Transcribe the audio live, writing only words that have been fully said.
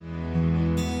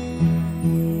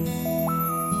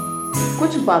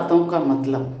कुछ बातों का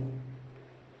मतलब,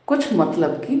 कुछ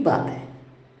मतलब की बात है।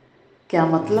 क्या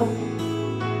मतलब?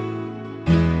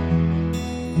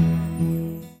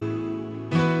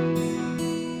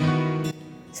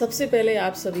 सबसे पहले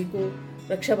आप सभी को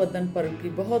रक्षाबंधन पर्व की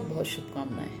बहुत बहुत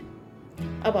शुभकामनाएं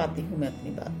हैं। अब आती हूँ मैं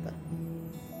अपनी बात पर।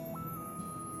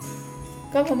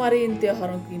 कब हमारे इन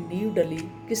त्योहारों की नींव डली,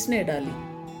 किसने डाली,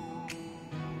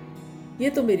 ये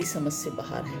तो मेरी समझ से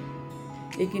बाहर है।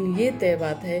 लेकिन ये तय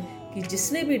बात है कि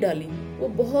जिसने भी डाली वो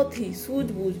बहुत ही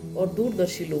सूझबूझ और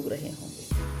दूरदर्शी लोग रहे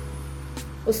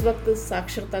होंगे। उस वक्त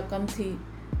साक्षरता कम थी,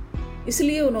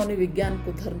 इसलिए उन्होंने विज्ञान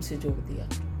को धर्म से जोड़ दिया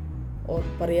और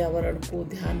पर्यावरण को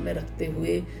ध्यान में रखते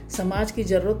हुए, समाज की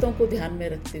जरूरतों को ध्यान में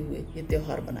रखते हुए ये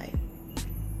त्योहार बनाए।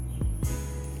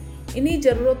 इन्हीं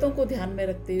जरूरतों को ध्यान में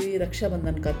रखते हुए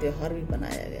रक्षाबंधन का त्योहार भी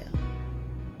बनाया गया।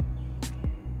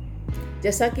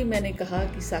 जैसा कि मैंने कहा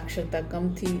कि साक्षरता कम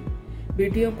थी,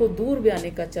 बेटियों को दूर ब्याने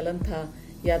का चलन था,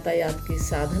 यातायात के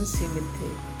साधन सीमित थे।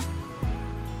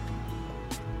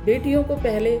 बेटियों को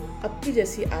पहले अब की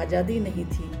जैसी आजादी नहीं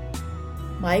थी।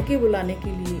 मायके बुलाने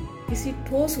के लिए किसी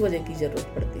ठोस वजह की जरूरत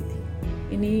पड़ती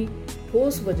थी। इन्हीं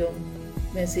ठोस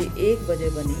वजहों में से एक वजह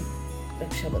बनी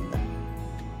रक्षाबंधन।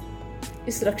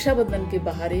 इस रक्षाबंधन के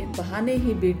बहाने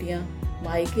ही बेटियां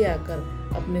मायके आकर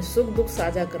अपने सुख दुख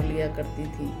साझा कर लिया करती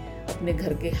थी, अपने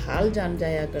घर के हाल जान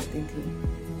जाया करती थी।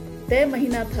 तय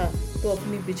महीना था तो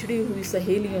अपनी बिछड़ी हुई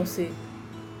सहेलियों से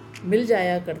मिल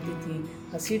जाया करती थी,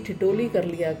 हंसी ठिठोली कर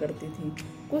लिया करती थी।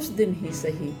 कुछ दिन ही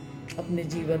सही अपने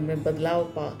जीवन में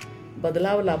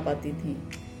बदलाव ला पाती थी,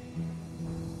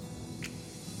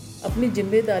 अपनी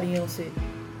जिम्मेदारियों से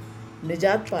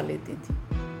निजात पा लेती थी।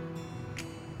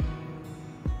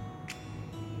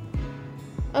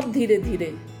 अब धीरे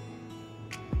धीरे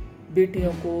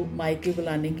बेटियों को मायके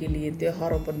बुलाने के लिए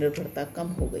त्योहारों पर निर्भरता कम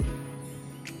हो गई।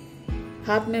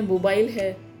 हाथ में मोबाइल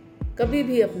है, कभी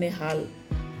भी अपने हाल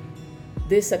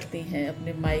दे सकती हैं,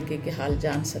 अपने मायके के हाल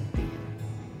जान सकती हैं।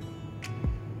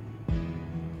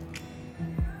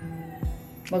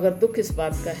 मगर दुख इस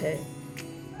बात का है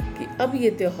कि अब ये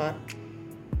त्योहार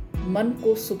मन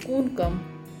को सुकून कम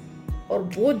और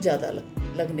बोझ ज्यादा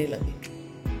लगने लगे।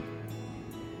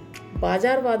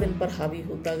 बाजारवाद इन पर हावी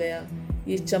होता गया,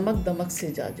 ये चमक दमक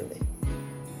से जा जुड़े।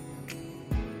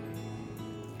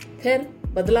 खैर,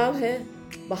 बदलाव है,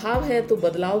 बहाव है तो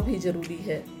बदलाव भी जरूरी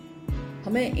है।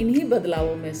 हमें इन्हीं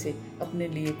बदलावों में से अपने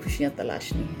लिए खुशियां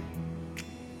तलाशनी है।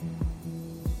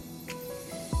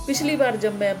 पिछली बार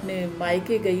जब मैं अपने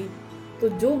मायके गई तो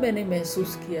जो मैंने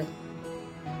महसूस किया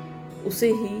उसे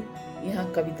ही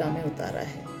यहाँ कविता में उतारा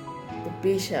है, तो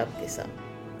पेश है आपके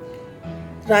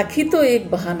सामने। राखी तो एक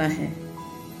बहाना है,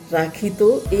 राखी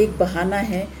तो एक बहाना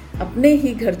है अपने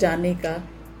ही घर जाने का,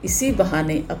 इसी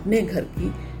बहाने अपने घर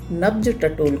की नब्ज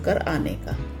टटोल कर आने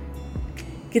का।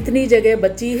 कितनी जगह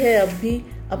बची है अब भी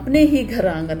अपने ही घर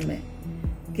आंगन में,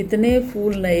 कितने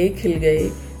फूल नए खिल गए,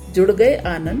 जुड़ गए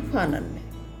आनन फानन में।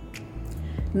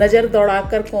 नजर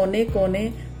दौड़ाकर कोने कोने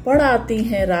पड़ आती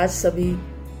हैं राज सभी,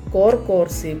 कौर कौर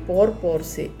से पौर पौर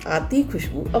से आती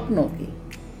खुशबू अपनों की।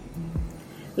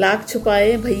 लाख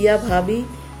छुपाए भैया भाभी,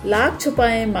 लाख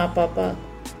छुपाए माँ पापा,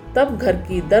 तब घर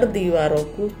की दर दीवारों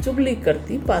को चुगली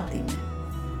करती पाती में।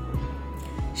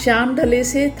 शाम ढले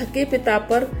से थके पिता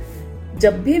पर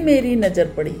जब भी मेरी नजर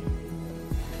पड़ी,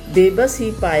 बेबस ही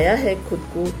पाया है खुद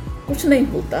को, कुछ नहीं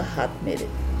होता हाथ मेरे।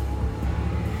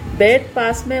 बैठ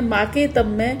पास में माँ के तब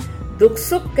मैं दुख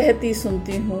सुख कहती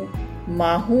सुनती हूँ,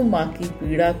 माँ हूँ माँ की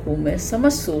पीड़ा को मैं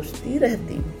समझ सोचती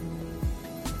रहती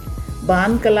हूँ।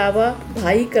 बान कलावा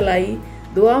भाई कलाई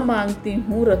दुआ मांगती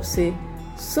हूँ रब से,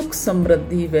 सुख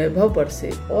समृद्धि वैभव पर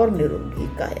से और निरोगी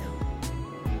काया।